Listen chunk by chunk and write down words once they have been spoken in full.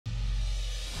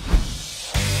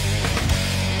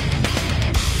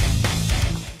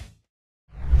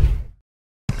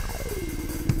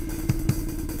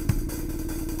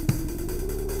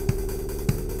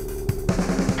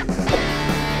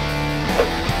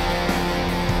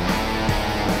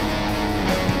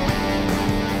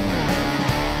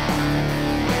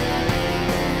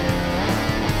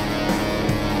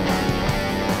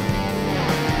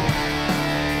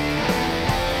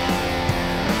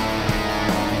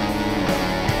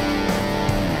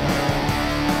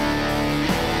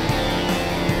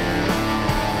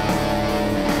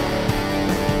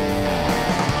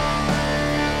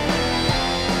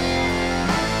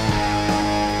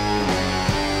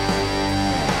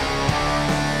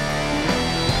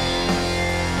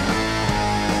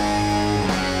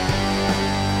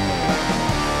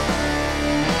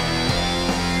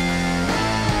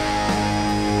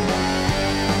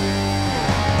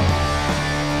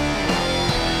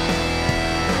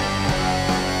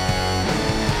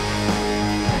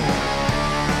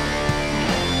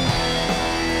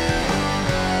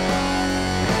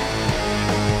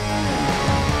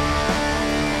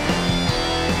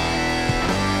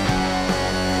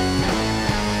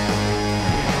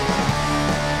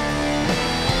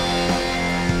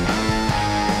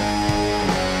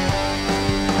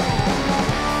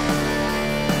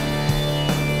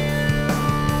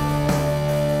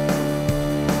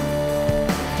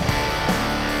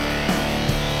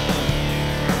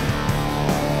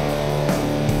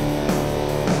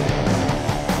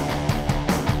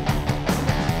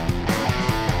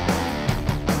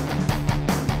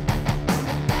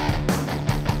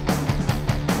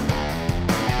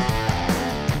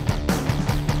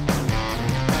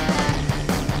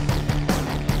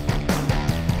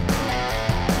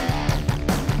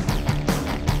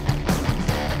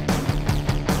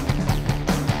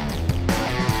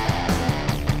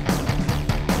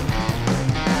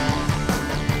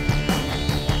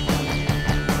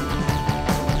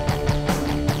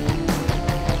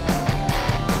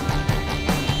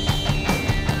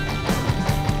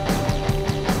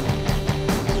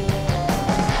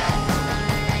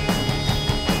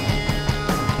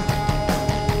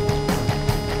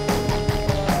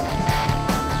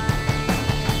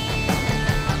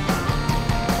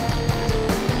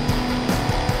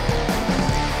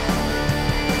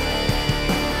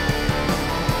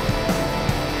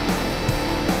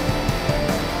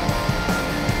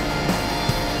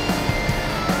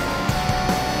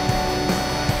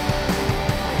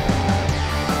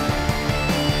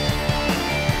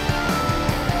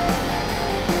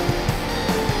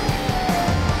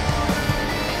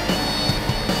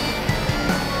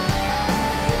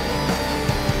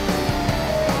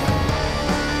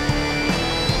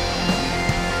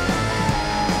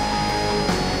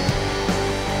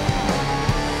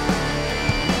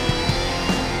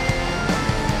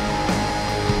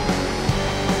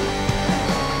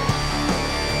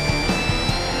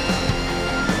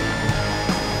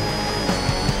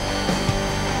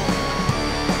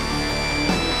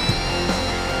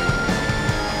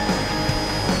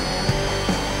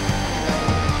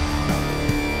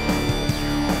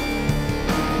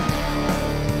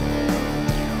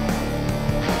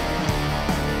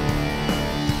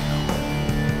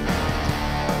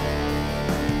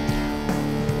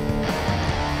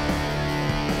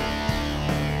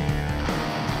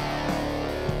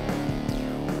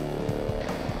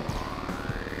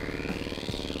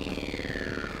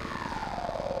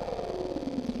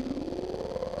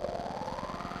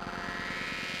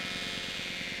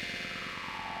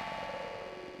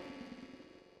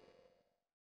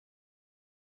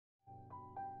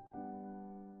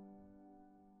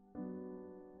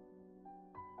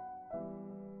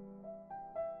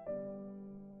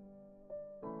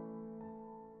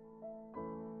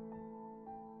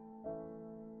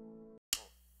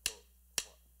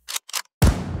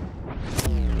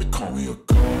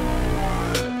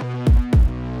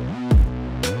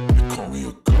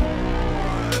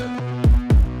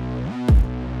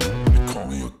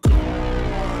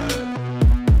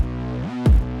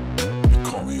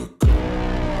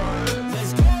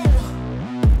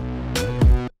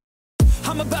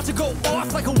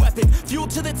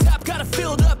to the top, got a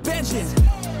filled up engine.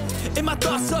 In my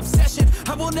thoughts, obsession,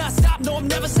 I will not stop, no, I'm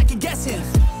never second guessing.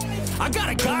 I got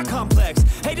a God complex,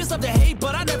 haters love to hate,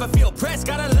 but I never feel pressed.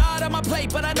 Got a lot on my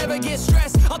plate, but I never get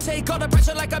stressed. I'll take all the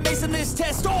pressure like I'm acing this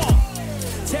test.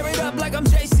 Tear it up like I'm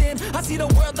Jason. I see the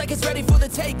world like it's ready for the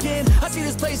taking. I see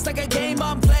this place like a game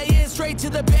I'm playing. Straight to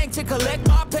the bank to collect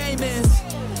my payments.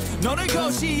 No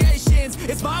negotiations,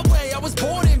 it's my way, I was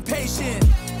born impatient.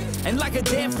 And like a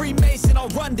damn Freemason, I'll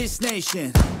run this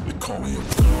nation. They call me a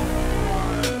god.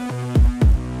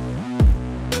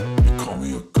 They call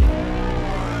me a god.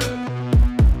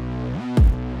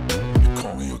 They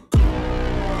call me a god.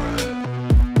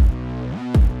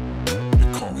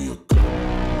 They call me a god.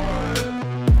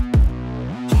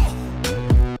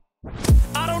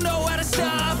 I don't know how to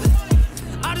stop,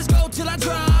 I just go till I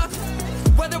drop.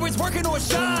 Whether it's working or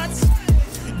shots,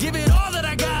 give it all that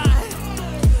I got.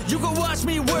 You can watch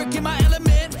me work in my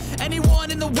element. Anyone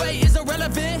in the way is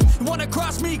irrelevant. You wanna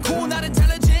cross me, cool, not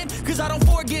intelligent, cause I don't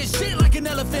forget shit like an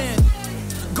elephant.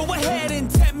 Go ahead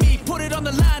and tempt me, put it on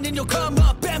the line and you'll come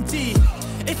up empty.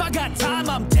 If I got time,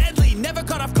 I'm deadly. Never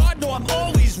caught off guard, no, I'm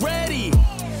always ready.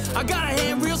 I got a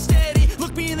hand real steady.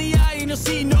 Look me in the eye and you'll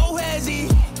see no hezzy.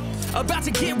 About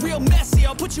to get real messy,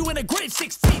 I'll put you in a grave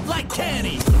 6 feet like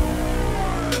Kenny.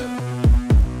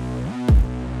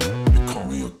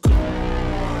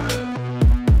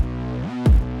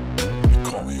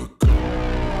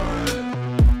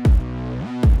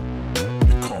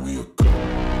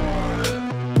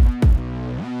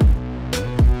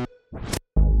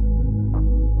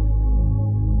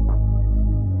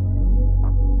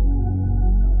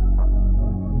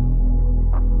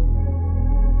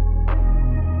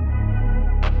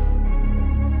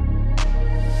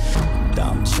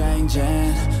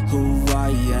 Who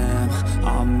I am,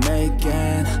 I'm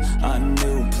making a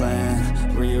new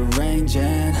plan,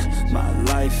 rearranging my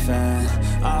life, and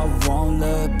I won't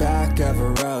look back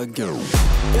ever again.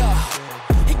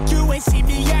 You ain't see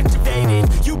me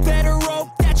activated. You better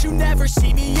hope that you never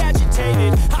see me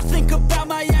agitated. I think about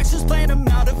my actions, plan them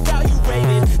out,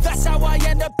 evaluated. That's how I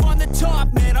end up on the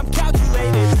top, man, I'm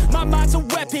calculated. My mind's a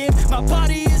weapon, my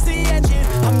body is the engine.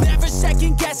 I'm never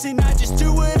second guessing, I just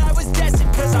do what I was destined.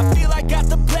 Cause I feel I got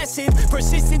the blessing,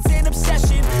 persistence and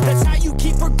obsession. That's how you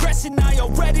keep progressing, I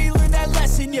already learned that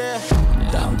lesson, yeah.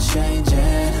 I'm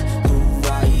changing who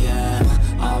I am,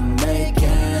 I'm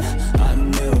making a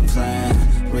new plan,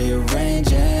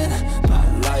 rearranging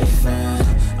my life, and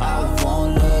I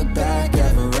won't look back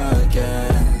ever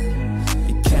again.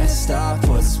 You can't stop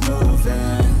what's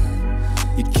moving,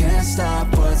 you can't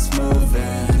stop what's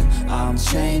moving. I'm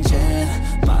changing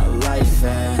my life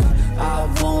and I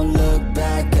won't look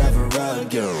back ever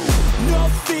again. No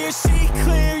fear, see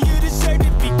clear, you deserve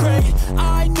to be great.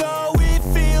 I know it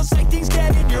feels like things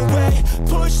get in your way.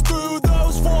 Push through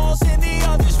those walls and the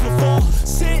others will fall.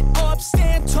 Sit up,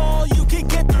 stand tall, you can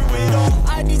get through it all.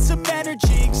 I need some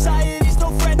energy, anxiety's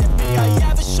no friend to me. I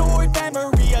have a short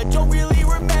memory, I don't really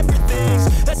remember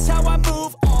things. That's how I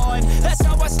move on, that's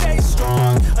how I stay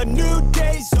strong. A new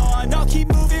day's on, I'll keep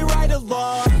moving right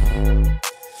along.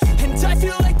 And I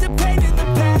feel like the pain in the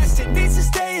past, it needs to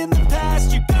stay in the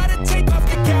past. You gotta take off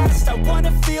the cast. I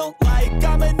wanna feel like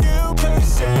I'm a new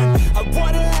person. I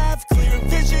wanna have clear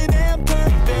vision and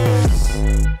purpose.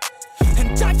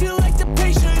 And I feel like the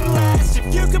pain shouldn't last.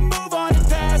 If you can move on and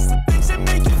past the things that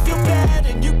make you feel bad,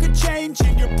 and you can change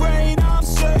in your brain, I'm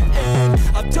certain.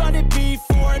 I've done it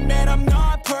before and man, I'm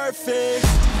not perfect.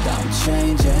 I'm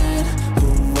changing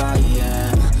who I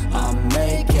am, I'm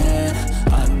making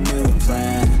a new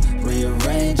plan,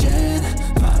 rearranging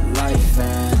my life,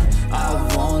 and I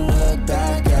won't look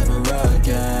back ever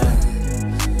again.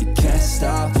 You can't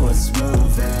stop what's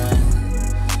moving,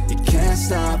 you can't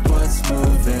stop what's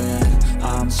moving.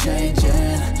 I'm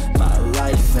changing my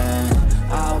life and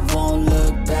I won't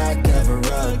look back ever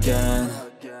again.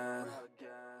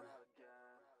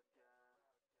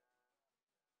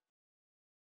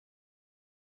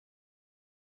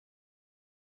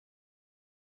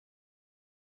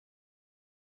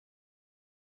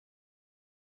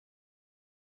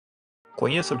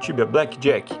 Conheça o Tibia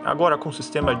BlackJack, agora com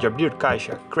sistema de abrir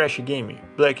caixa, Crash Game,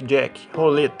 Blackjack,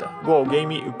 Roleta, Goal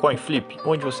Game e Coin Flip,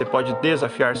 onde você pode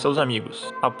desafiar seus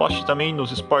amigos. Aposte também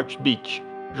nos Sport Beat,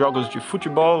 jogos de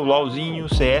futebol, LOLzinho,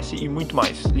 CS e muito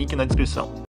mais, link na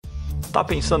descrição. Tá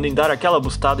pensando em dar aquela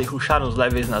bustada e rushar uns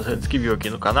levels nas runs que viu aqui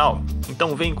no canal?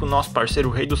 Então vem com o nosso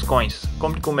parceiro Rei dos Coins,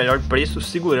 compre com o melhor preço,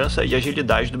 segurança e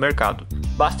agilidade do mercado.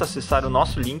 Basta acessar o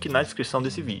nosso link na descrição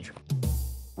desse vídeo.